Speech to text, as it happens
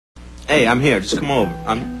Hey, I'm here. Just come over.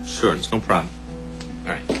 I'm sure. It's no problem.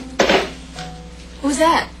 All right. Who's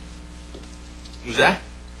that? Who's that?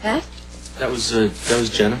 That? That was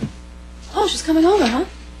Jenna. Oh, she's coming over, huh?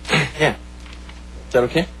 Yeah. Is that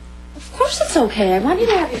okay? Of course it's okay. I want you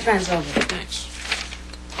to have your friends over. Thanks.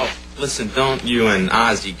 Oh, listen, don't you and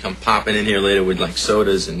Ozzy come popping in here later with, like,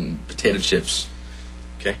 sodas and potato chips.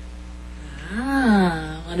 Okay?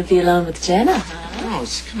 Ah, want to be alone with Jenna, huh?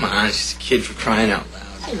 Oh, come on. She's a kid for crying out loud.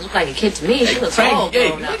 She doesn't look like a kid to me. She looks old. Hey,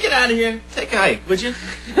 get out of here. Take a hike, would you?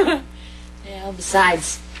 Yeah, well,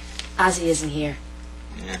 besides, Ozzy isn't here.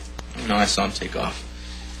 Yeah, I saw him take off.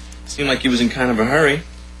 Seemed like he was in kind of a hurry.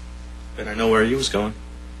 But I know where he was going.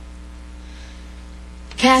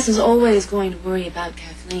 Cass is always going to worry about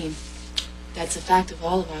Kathleen. That's a fact of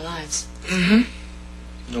all of our lives. Mm-hmm.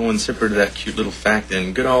 No one's hipper to that cute little fact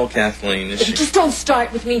then. Good old Kathleen, is she? Just don't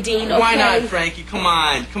start with me, Dean, okay? Why not, Frankie? Come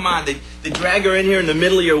on. They drag her in here in the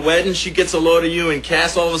middle of your wedding. She gets a load of you, and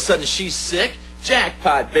Cass, all of a sudden, she's sick.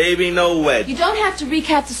 Jackpot, baby. No wedding. You don't have to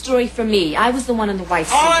recap the story for me. I was the one in the white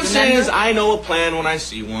suit. All I'm saying is I know a plan when I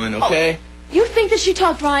see one, okay? Oh, you think that she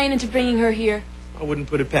talked Ryan into bringing her here? I wouldn't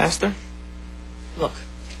put it past her. Look,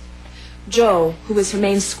 Joe, who was her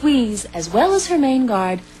main squeeze as well as her main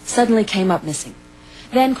guard, suddenly came up missing.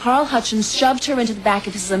 Then Carl Hutchins shoved her into the back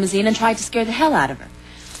of his limousine and tried to scare the hell out of her.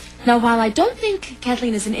 Now, while I don't think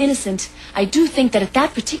Kathleen is an innocent, I do think that at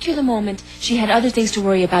that particular moment, she had other things to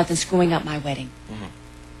worry about than screwing up my wedding.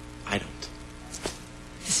 I don't.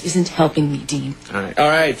 This isn't helping me, Dean. All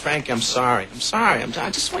right, Frank, I'm sorry. I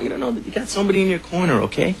just want you to know that you got somebody in your corner,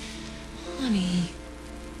 okay? Honey.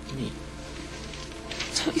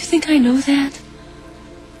 Don't you think I know that?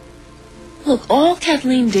 Look, all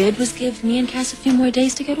Kathleen did was give me and Cass a few more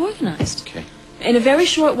days to get organized. Okay. In a very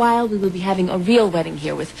short while, we will be having a real wedding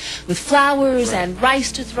here with flowers and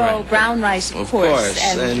rice to throw, brown rice, of course.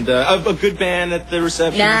 And a good band at the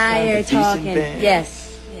reception. Now you're talking. Band. Yes.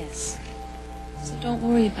 So don't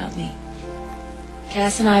worry about me.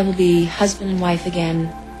 Cass and I will be husband and wife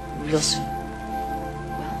again real soon.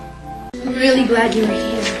 I'm really glad you were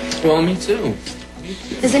here. Well, me too.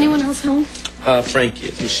 Is anyone else home?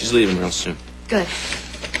 Frankie, she's leaving real soon. Good.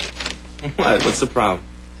 What? What's the problem?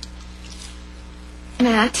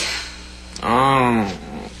 Matt. Oh.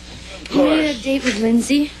 He made a date with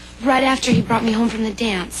Lindsay right after he brought me home from the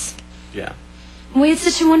dance. Yeah. We had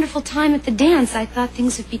such a wonderful time at the dance, I thought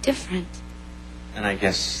things would be different. And I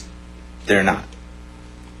guess they're not.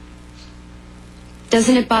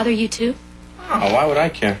 Doesn't it bother you too? Oh, why would I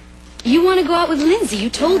care? You want to go out with Lindsay, you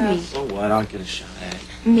told me. So what? I'll get a shot at it.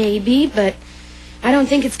 Maybe, but I don't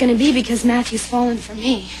think it's going to be because Matthew's fallen for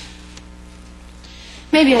me.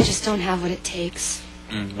 Maybe I just don't have what it takes.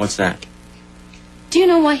 What's that? Do you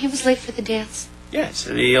know why he was late for the dance? Yeah,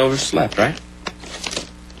 said he overslept, right?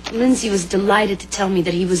 Lindsay was delighted to tell me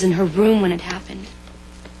that he was in her room when it happened.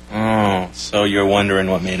 Oh, so you're wondering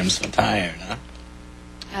what made him so tired, huh?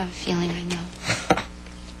 I have a feeling I know.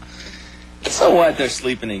 So what? They're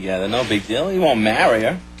sleeping together. No big deal. He won't marry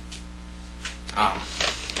her. Ah,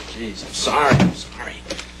 jeez. I'm sorry.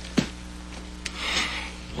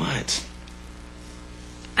 What?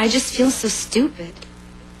 I just feel so stupid.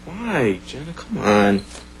 Why, Jenna? Come on.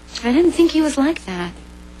 I didn't think he was like that.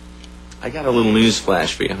 I got a little news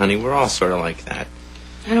flash for you, honey. We're all sort of like that.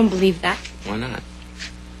 I don't believe that. Why not?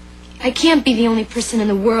 I can't be the only person in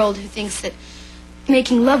the world who thinks that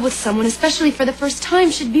making love with someone, especially for the first time,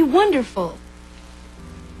 should be wonderful.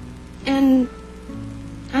 And,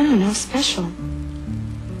 I don't know, special.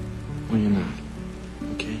 Well, you're not.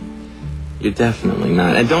 Okay? You're definitely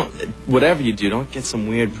not. And whatever you do, don't get some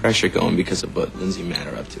weird pressure going because of what Lindsay and Matt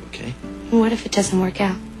are up to, okay? What if it doesn't work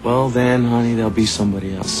out? Well, then, honey, there'll be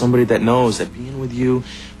somebody else. Somebody that knows that being with you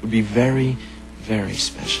would be very, very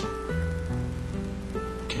special.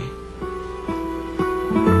 Okay?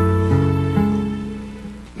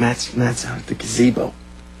 Matt's out at the gazebo.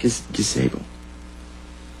 Gazebo.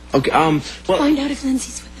 Okay, well... Find out if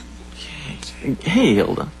Lindsay's with him. Okay. Hey,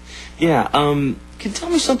 Hilda. Yeah, can you tell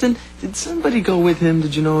me something? Did somebody go with him,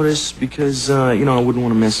 did you notice? Because, I wouldn't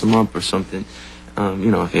want to mess him up or something.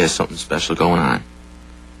 If he has something special going on.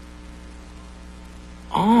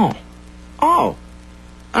 Oh. All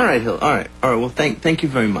right, Hilda. All right. Well, thank you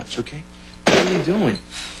very much, okay? What are you doing?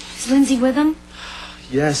 Is Lindsay with him?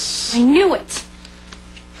 Yes. I knew it.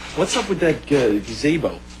 What's up with that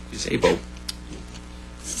gazebo? Gazebo?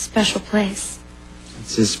 It's a special place.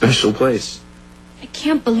 It's his special place. I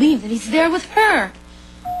can't believe that he's there with her.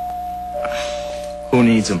 Who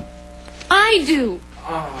needs him? I do.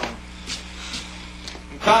 Oh.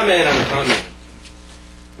 I'm coming.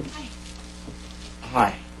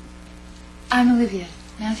 Hi. I'm Olivia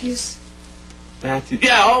Matthews. Matthew.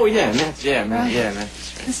 Yeah, oh, yeah, Matthew. Yeah,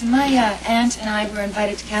 Matthew. Listen, my aunt and I were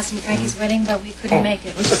invited to Cass and Frankie's wedding, but we couldn't make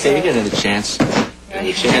it. It's okay, you get another chance.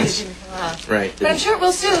 Right. Chance. It didn't come out. Right. But I'm sure it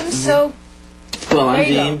will soon, so... Well, I'm There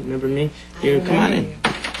you Dean. go. Remember me? Here, come on in.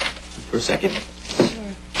 For a second.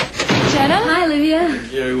 Jenna? Hi, Olivia.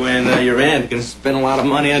 You and your aunt can spend a lot of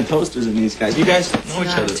money on toasters and these guys. You guys know each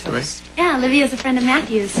not a other, toast. right? Yeah, Olivia's a friend of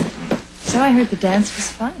Matthew's. So I heard the dance was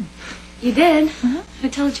fun. You did? Uh-huh. Who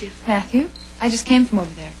told you? Matthew? I just came from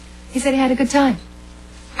over there. He said he had a good time.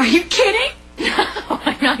 Are you kidding? No,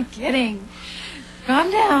 I'm not kidding.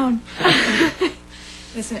 Calm down.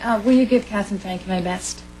 Listen, will you give Cass and Frankie my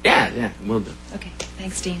best? Yeah, we'll do. Okay,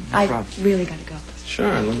 thanks, Dean. No I problem. really gotta go.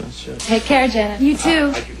 Sure, sure. Take care, Jenna. You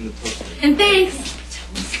too. I give him the toaster. And thanks.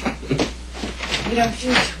 We don't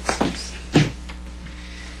do toasters.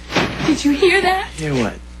 Did you hear that? Hear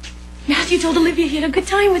what? Matthew told Olivia he had a good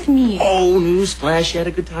time with me. Oh, newsflash, he had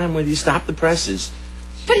a good time with you. Stop the presses.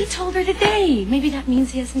 But he told her today. Maybe that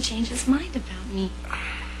means he hasn't changed his mind about me.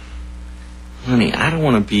 Honey, I don't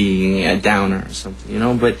want to be a downer or something, you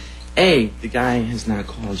know, but A, the guy has not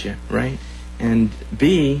called you, right? And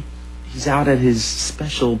B, he's out at his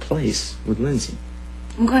special place with Lindsay.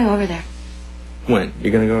 I'm going over there. When?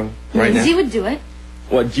 You're going to go right Lindsay now? would do it.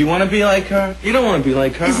 What, do you want to be like her? You don't want to be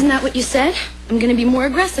like her. Isn't that what you said? I'm going to be more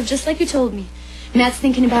aggressive, just like you told me. Matt's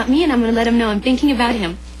thinking about me, and I'm going to let him know I'm thinking about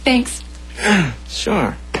him. Thanks.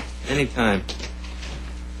 Sure. Anytime.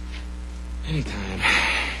 Anytime.